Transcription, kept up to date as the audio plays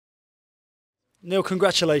Neal,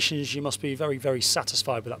 congratulations. You must be very, very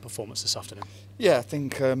satisfied with that performance this afternoon. Yeah, I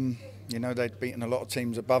think they'd beaten a lot of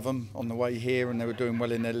teams above them on the way here, and they were doing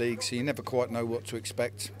well in their league, so you never quite know what to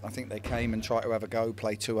expect. I think they came and tried to have a go,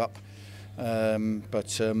 play two up,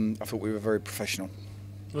 but I thought we were very professional.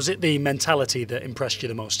 Was it the mentality that impressed you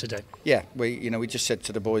the most today? Yeah, we just said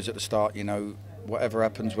to the boys at the start, whatever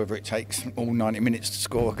happens, whether it takes all 90 minutes to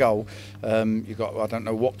score a goal, I don't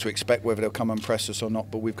know what to expect, whether they'll come and press us or not,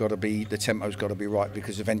 but the tempo's got to be right,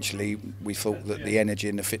 because eventually we thought that the energy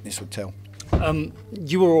and the fitness would tell.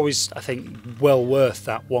 You were always, I think, well worth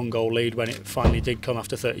that 1-goal lead when it finally did come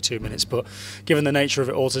after 32 minutes, but given the nature of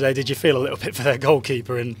it all today, did you feel a little bit for their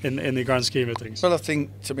goalkeeper in the grand scheme of things? Well, I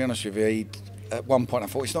think, to be honest with you, at one point I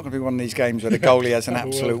thought it's not going to be one of these games where the goalie has an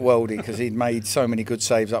absolute worldie, because he'd made so many good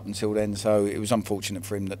saves up until then, so it was unfortunate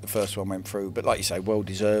for him that the first one went through, but like you say, well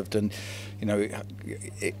deserved. And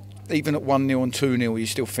even at 1-0 and 2-0, you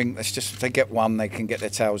still think if they get one, they can get their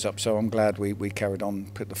tails up. So I'm glad we carried on,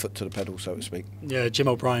 put the foot to the pedal, so to speak. Yeah, Jim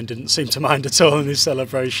O'Brien didn't seem to mind at all in his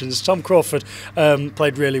celebrations. Tom Crawford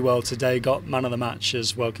played really well today, got man of the match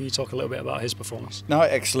as well. Can you talk a little bit about his performance? No,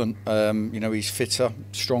 excellent. He's fitter,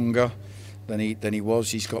 stronger than he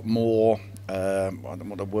was. He's got more. I don't know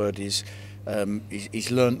what the word is.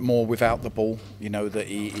 He's learnt more without the ball. That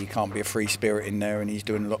he can't be a free spirit in there, and he's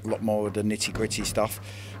doing a lot more of the nitty gritty stuff.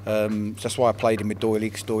 That's why I played him with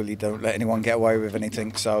Doyley, because Doyley don't let anyone get away with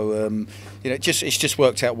anything. So it's just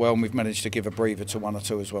worked out well, and we've managed to give a breather to one or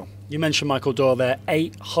two as well. You mentioned Michael Doyle there.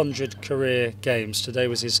 800 career games. Today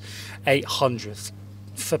was his 800th.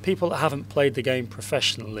 For people that haven't played the game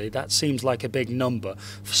professionally, that seems like a big number.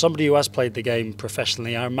 For somebody who has played the game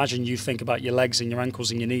professionally, I imagine you think about your legs and your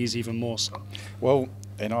ankles and your knees even more so. Well,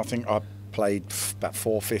 I think I played about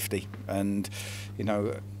 450, and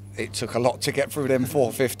it took a lot to get through them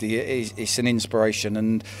 450. It's an inspiration,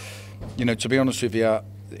 and to be honest with you,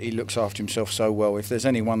 he looks after himself so well. If there's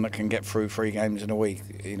anyone that can get through 3 games in a week,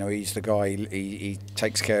 he's the guy. He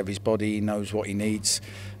takes care of his body, he knows what he needs,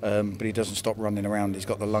 but he doesn't stop running around. He's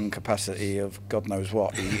got the lung capacity of God knows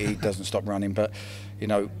what. He doesn't stop running, but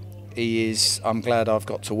he is. I'm glad I've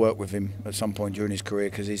got to work with him at some point during his career,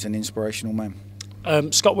 because he's an inspirational man.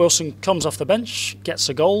 Scott Wilson comes off the bench, gets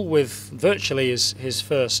a goal with virtually his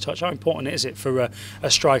first touch. How important is it for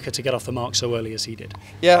a striker to get off the mark so early as he did?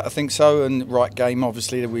 Yeah, I think so, and right game,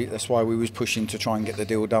 obviously. That's why we was pushing to try and get the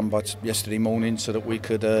deal done by yesterday morning, so that we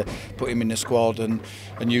could put him in the squad and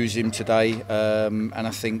use him today. And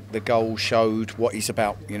I think the goal showed what he's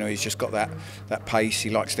about. He's just got that pace.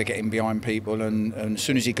 He likes to get in behind people, and as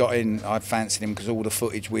soon as he got in, I fancied him, because all the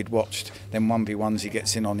footage we'd watched, then 1v1s he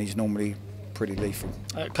gets in on, he's normally pretty lethal.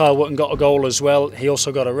 Kyle Wootton got a goal as well. He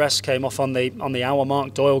also got a rest, came off on the hour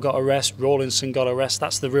mark. Doyle got a rest, Rawlinson got a rest.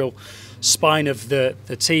 That's the real spine of the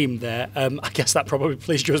team there. I guess that probably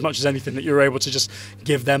pleased you as much as anything, that you were able to just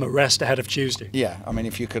give them a rest ahead of Tuesday. Yeah, I mean,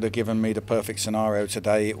 if you could have given me the perfect scenario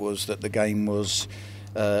today, it was that the game was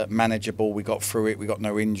manageable, we got through it, we got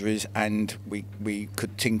no injuries, and we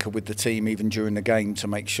could tinker with the team even during the game to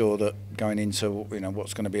make sure that going into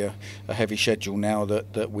what's going to be a heavy schedule now,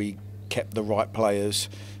 that we kept the right players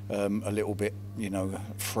a little bit,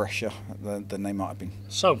 fresher than they might have been.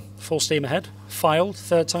 So, full steam ahead, filed,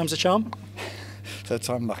 3rd time's a charm? 3rd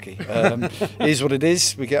time lucky. It is what it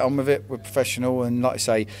is, we get on with it, we're professional, and like I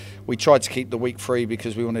say, we tried to keep the week free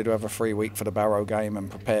because we wanted to have a free week for the Barrow game and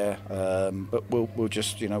prepare, but we'll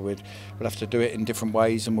just, we'll have to do it in different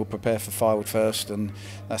ways, and we'll prepare for Fylde first, and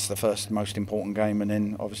that's the first most important game, and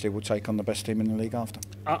then obviously we'll take on the best team in the league after.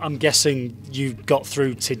 I'm guessing you got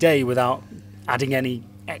through today without adding any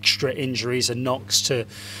extra injuries and knocks to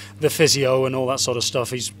the physio and all that sort of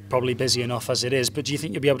stuff. He's probably busy enough as it is, but do you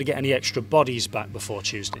think you'll be able to get any extra bodies back before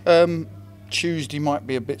Tuesday? Tuesday might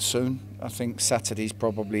be a bit soon. I think Saturday's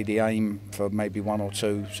probably the aim for maybe 1 or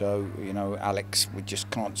 2. So, Alex, we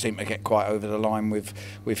just can't seem to get quite over the line with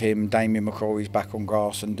him. Damien McCrory's back on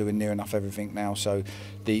grass and doing near enough everything now. So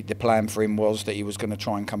the plan for him was that he was going to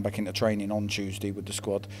try and come back into training on Tuesday with the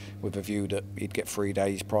squad, with a view that he'd get 3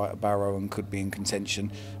 days prior to Barrow and could be in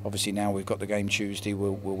contention. Obviously now we've got the game Tuesday,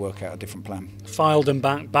 we'll work out a different plan. Fylde and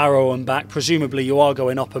back, Barrow and back. Presumably you are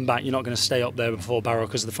going up and back. You're not going to stay up there before Barrow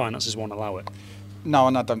because the finances won't allow it. No,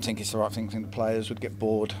 and I don't think it's the right thing. I think the players would get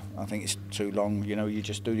bored. I think it's too long. You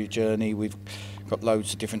just do your journey. We've got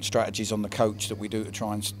loads of different strategies on the coach that we do to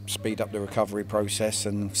try and speed up the recovery process,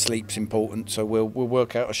 and sleep's important. So we'll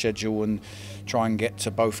work out a schedule and try and get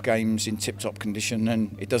to both games in tip-top condition,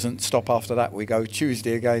 and it doesn't stop after that. We go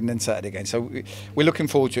Tuesday again, then Saturday again. So we're looking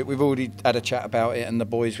forward to it. We've already had a chat about it, and the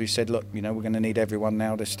boys, we've said, look, we're going to need everyone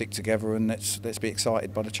now to stick together, and let's be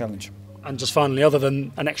excited by the challenge. And just finally, other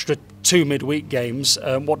than an extra 2 midweek games.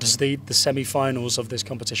 What does the semi-finals of this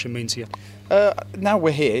competition mean to you? Now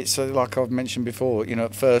we're here, so like I've mentioned before,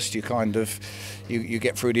 at first you kind of you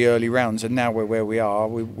get through the early rounds, and now we're where we are.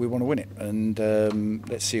 We want to win it, and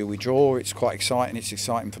let's see who we draw. It's quite exciting. It's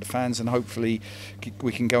exciting for the fans, and hopefully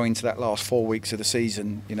we can go into that last 4 weeks of the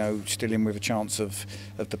season, still in with a chance of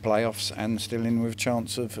the playoffs, and still in with a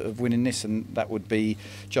chance of winning this, and that would be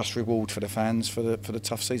just reward for the fans for the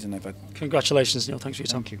tough season they've had. Congratulations, Neal. Thanks for your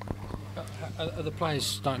time. Thank you. Are the players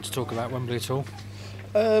starting to talk about Wembley at all?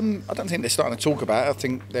 I don't think they're starting to talk about it. I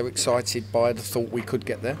think they're excited by the thought we could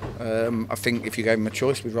get there. I think if you gave them a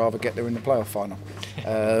choice, we'd rather get there in the playoff final.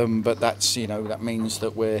 But that's that means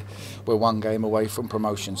that we're one game away from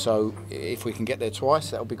promotion. So if we can get there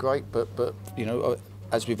twice, that'll be great. But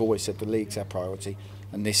as we've always said, the league's our priority,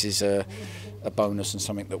 and this is a bonus and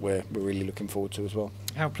something that we're really looking forward to as well.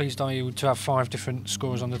 How pleased are you to have 5 different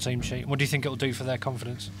scorers on the team sheet? What do you think it'll do for their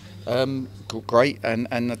confidence? Great, and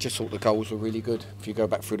I just thought the goals were really good. If you go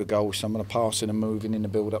back through the goals, some of the passing and moving in the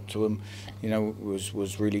build up to them,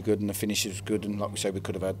 was really good, and the finish was good. And like we say, we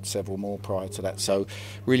could have had several more prior to that. So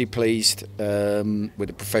really pleased with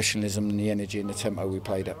the professionalism and the energy and the tempo we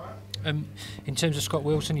played at. In terms of Scott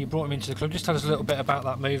Wilson, you brought him into the club. Just tell us a little bit about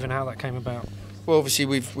that move and how that came about. Well, obviously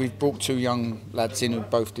we've brought 2 young lads in who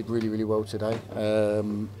both did really well today.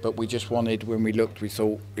 But we just wanted, when we looked, we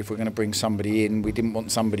thought if we're going to bring somebody in, we didn't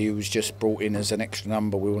want somebody who was just brought in as an extra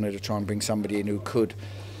number. We wanted to try and bring somebody in who could,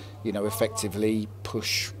 effectively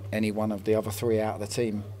push any one of the other 3 out of the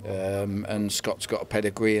team. And Scott's got a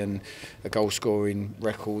pedigree and a goal scoring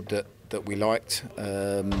record that we liked.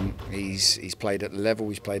 He's played at the level,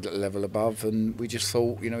 he's played at the level above, and we just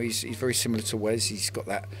thought, he's very similar to Wes. He's got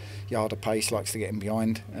that yard of pace, likes to get in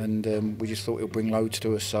behind, and we just thought he'll bring loads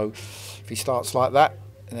to us. So if he starts like that,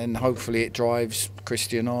 and then hopefully it drives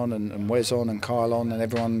Christian on and Wes on and Kyle on, and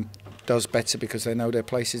everyone does better because they know their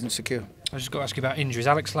place isn't secure. I just got to ask you about injuries.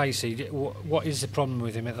 Alex Lacey, what is the problem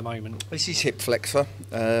with him at the moment? It's his hip flexor.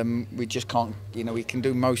 We just can't, we can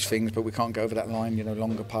do most things, but we can't go over that line.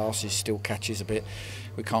 Longer passes, still catches a bit.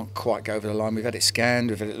 We can't quite go over the line. We've had it scanned,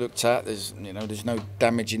 we've had it looked at. There's no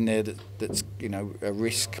damage in there that's a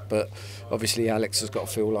risk. But obviously Alex has got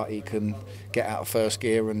to feel like he can get out of first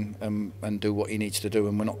gear and do what he needs to do,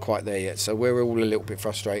 and we're not quite there yet. So we're all a little bit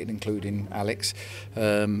frustrated, including Alex.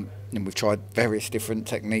 And we've tried various different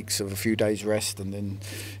techniques of a few days rest, and then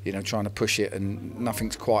trying to push it, and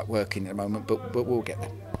nothing's quite working at the moment, but we'll get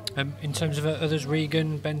there. In terms of others,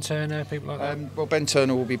 Regan, Ben Turner, people like that? Well, Ben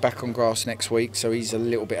Turner will be back on grass next week, so he's a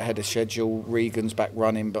little bit ahead of schedule. Regan's back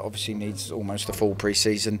running, but obviously needs almost a full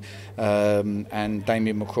pre-season. And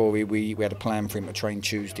Damien McCrory, we had a plan for him to train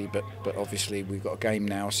Tuesday, but obviously we've got a game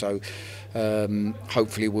now, so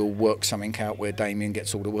hopefully we'll work something out where Damien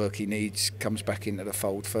gets all the work he needs, comes back into the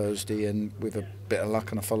fold Thursday, and with a bit of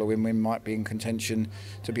luck and a following win might be in contention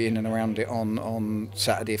to be in and around it on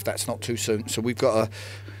Saturday, if that's not too soon. So we've got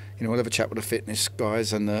we'll have a chat with the fitness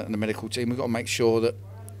guys and the medical team. We've got to make sure that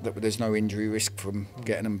there's no injury risk from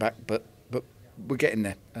getting them back, but we're getting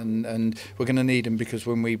there, and we're going to need them, because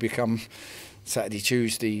when we become Saturday,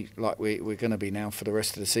 Tuesday, like we're going to be now for the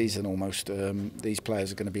rest of the season almost, these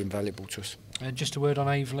players are going to be invaluable to us. Just a word on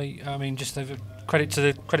Aveley. I mean, just credit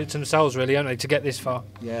to themselves, really, aren't they, to get this far?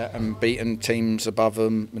 Yeah, and beaten teams above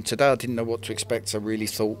them. And today I didn't know what to expect. I really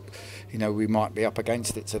thought, we might be up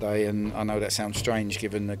against it today. And I know that sounds strange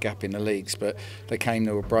given the gap in the leagues, but they came,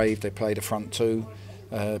 they were brave. They played a front 2.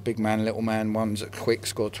 Big man, little man, one's at quick,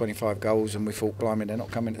 scored 25 goals, and we thought, blimey, they're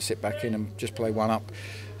not coming to sit back in and just play one up.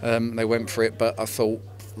 They went for it, but I thought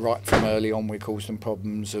right from early on we caused them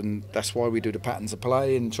problems, and that's why we do the patterns of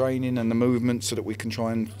play and training and the movement, so that we can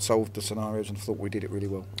try and solve the scenarios, and I thought we did it really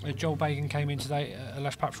well. Joel Bacon came in today,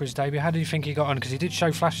 left back for his debut. How do you think he got on? Because he did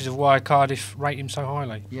show flashes of why Cardiff rate him so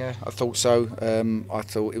highly. Yeah, I thought so. I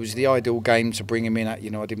thought it was the ideal game to bring him in at.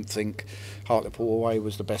 I didn't think Hartlepool away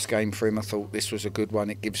was the best game for him. I thought this was a good one.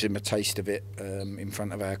 It gives him a taste of it in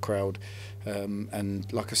front of our crowd.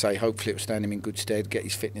 And like I say, hopefully it will stand him in good stead, get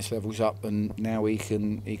his fitness levels up, and now he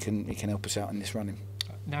can help us out in this running.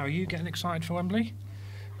 Now, are you getting excited for Wembley?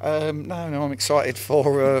 No, I'm excited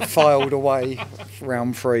for Filed away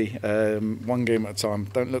round 3, one game at a time.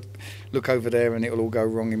 Don't look over there and it'll all go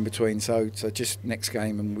wrong in between. So just next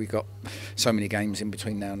game, and we got so many games in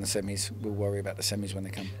between now and the semis. We'll worry about the semis when they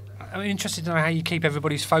come. I'm interested to know how you keep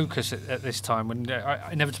everybody's focus at this time when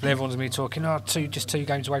inevitably everyone's going to be talking, just 2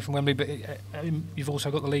 games away from Wembley, but you've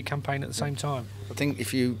also got the league campaign at the same time. I think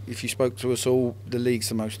if you spoke to us all, the league's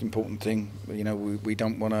the most important thing. You know, we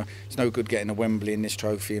don't want to. It's no good getting a Wembley in this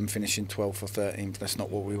trophy and finishing 12th or 13th. That's not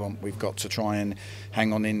what we want. We've got to try and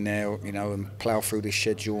hang on in there, you know, and plough through this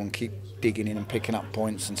schedule and keep digging in and picking up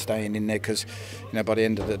points and staying in there, because, you know, by the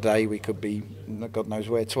end of the day we could be God knows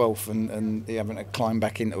where 12th and having to climb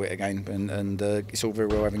back into it again. And it's all very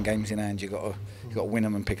well having games in hand. You've got to win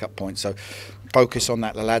them and pick up points. So focus on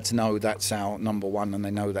that. The lads know that's our number one, and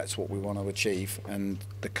they know that's what we want to achieve. And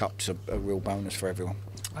the cup's a real bonus for everyone.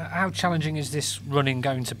 How challenging is this running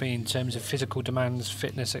going to be in terms of physical demands,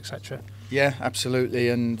 fitness, etc.? Yeah, absolutely.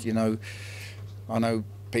 And you know, I know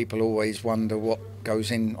people always wonder what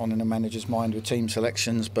goes on in a manager's mind with team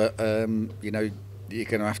selections, but you know, you're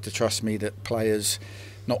going to have to trust me that players,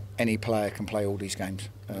 not any player can play all these games,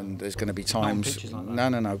 and there's going to be times. Like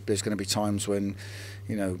no. There's going to be times when,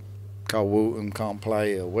 you know, Carl Walton can't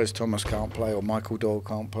play, or Wes Thomas can't play, or Michael Doyle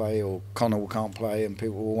can't play, or Connell can't play, and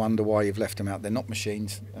people will wonder why you've left them out. They're not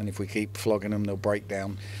machines, and if we keep flogging them, they'll break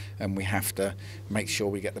down, and we have to make sure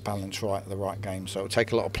we get the balance right at the right game. So it'll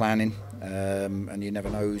take a lot of planning, and you never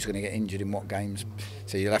know who's going to get injured in what games.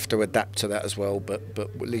 So you'll have to adapt to that as well, but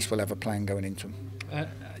at least we'll have a plan going into them.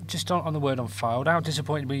 Just on the word on Fylde, how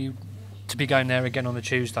disappointed were you to be going there again on the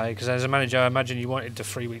Tuesday? Because as a manager, I imagine you wanted the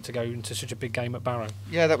 3 week to go into such a big game at Barrow.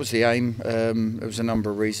 Yeah, that was the aim. There was a number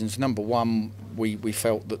of reasons. Number one, we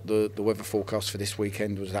felt that the weather forecast for this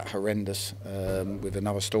weekend was that horrendous, with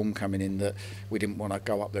another storm coming in, that we didn't want to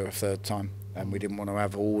go up there a third time. And we didn't want to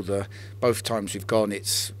have both times we've gone,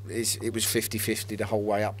 it was 50-50 the whole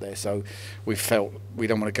way up there. So we felt we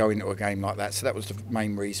don't want to go into a game like that. So that was the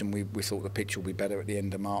main reason we thought the pitch will be better at the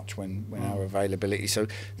end of March when our availability. So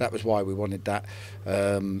that was why we wanted that.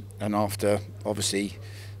 And after, obviously,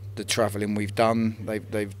 the travelling we've done,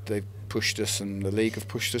 they've pushed us, and the league have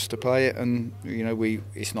pushed us to play it, and you know,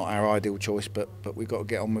 it's not our ideal choice, but we've got to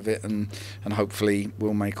get on with it, and hopefully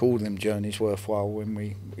we'll make all them journeys worthwhile when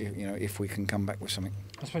we, you know, if we can come back with something.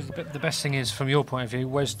 I suppose the best thing is, from your point of view,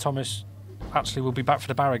 Wes Thomas actually will be back for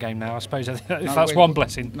the Barrow game now. I suppose that's one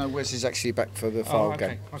blessing. No, Wes is actually back for the Fylde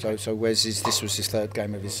game. Okay. So Wes this was his 3rd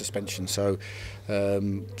game of his suspension. So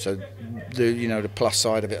the plus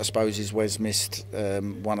side of it, I suppose, is Wes missed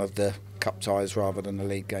one of the cup ties rather than the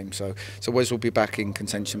league game. So Wes will be back in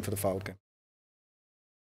contention for the Fylde game.